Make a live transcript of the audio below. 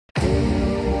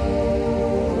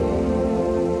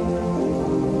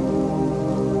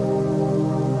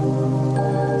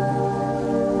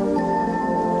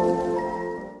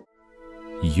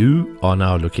You are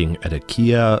now looking at a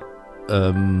Kia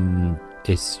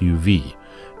SUV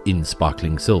in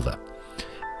sparkling silver.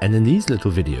 And in these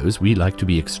little videos, we like to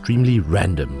be extremely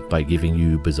random by giving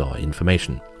you bizarre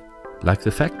information. Like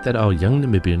the fact that our young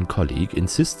Namibian colleague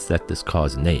insists that this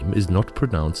car's name is not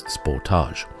pronounced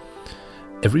Sportage.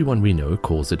 Everyone we know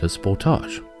calls it a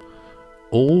Sportage.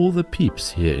 All the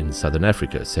peeps here in Southern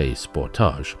Africa say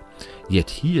Sportage, yet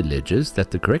he alleges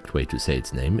that the correct way to say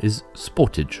its name is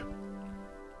Sportage.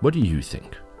 What do you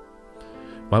think?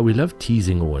 While we love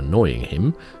teasing or annoying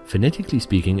him, phonetically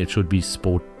speaking it should be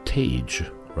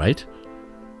Sportage, right?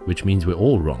 Which means we're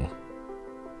all wrong.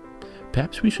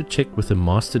 Perhaps we should check with the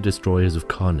master destroyers of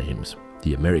car names,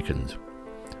 the Americans.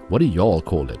 What do y'all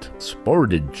call it?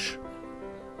 Sportage.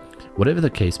 Whatever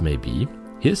the case may be,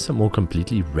 here's some more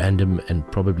completely random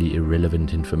and probably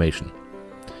irrelevant information.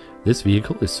 This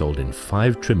vehicle is sold in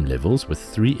 5 trim levels with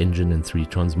 3 engine and 3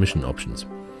 transmission options.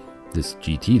 This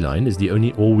GT line is the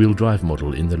only all-wheel drive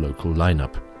model in the local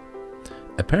lineup.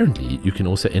 Apparently, you can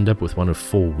also end up with one of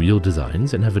 4 wheel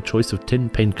designs and have a choice of 10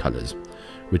 paint colors,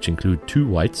 which include 2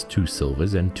 whites, 2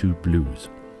 silvers and 2 blues.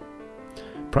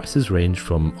 Prices range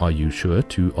from "Are you sure?"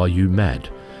 to "Are you mad?"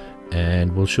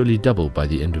 and will surely double by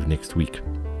the end of next week.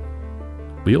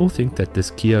 We all think that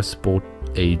this Kia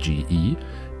Sportage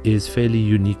is fairly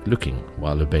unique looking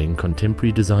while obeying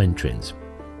contemporary design trends.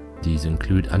 These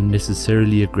include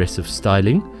unnecessarily aggressive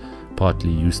styling,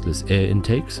 partly useless air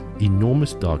intakes,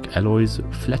 enormous dark alloys,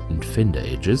 flattened fender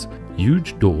edges,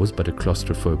 huge doors but a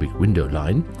claustrophobic window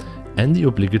line, and the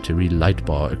obligatory light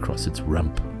bar across its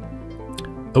rump.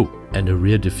 Oh, and a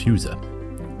rear diffuser,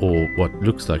 or what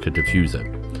looks like a diffuser,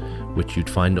 which you'd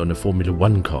find on a Formula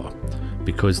 1 car,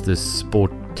 because this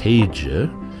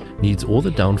Sportage needs all the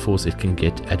downforce it can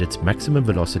get at its maximum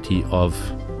velocity of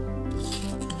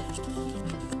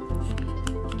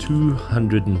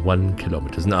 201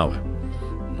 kilometers an hour.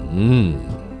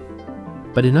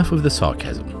 But enough of the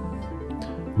sarcasm.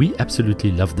 We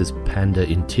absolutely love this Panda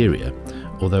interior,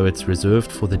 although it's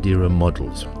reserved for the dearer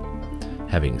models.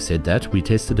 Having said that, we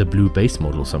tested a blue base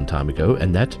model some time ago,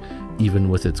 and that, even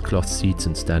with its cloth seats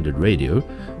and standard radio,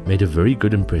 made a very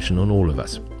good impression on all of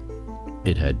us.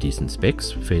 It had decent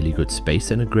specs, fairly good space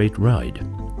and a great ride.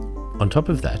 On top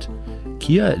of that,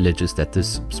 Kia alleges that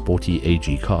this sporty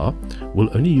AG car will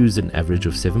only use an average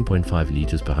of 7.5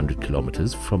 litres per 100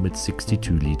 kilometers from its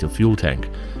 62-litre fuel tank,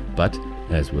 but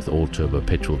as with all turbo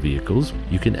petrol vehicles,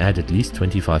 you can add at least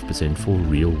 25% for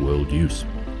real-world use.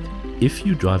 If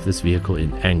you drive this vehicle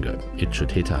in anger, it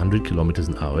should hit 100 kilometers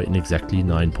an hour in exactly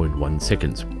 9.1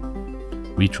 seconds.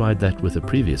 We tried that with a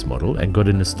previous model and got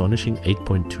an astonishing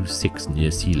 8.26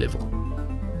 near sea level.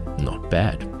 Not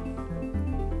bad.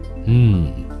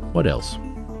 What else?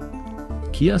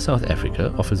 Kia South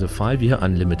Africa offers a 5-year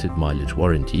unlimited mileage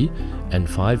warranty and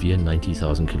 5-year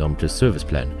 90,000 kilometers service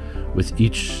plan with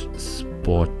each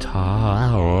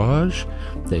Sportage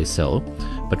they sell,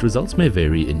 but results may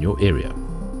vary in your area.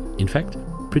 In fact,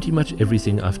 pretty much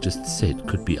everything I've just said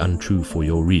could be untrue for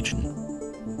your region.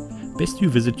 Best you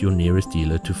visit your nearest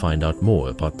dealer to find out more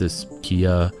about this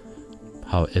Kia,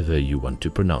 however you want to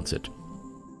pronounce it.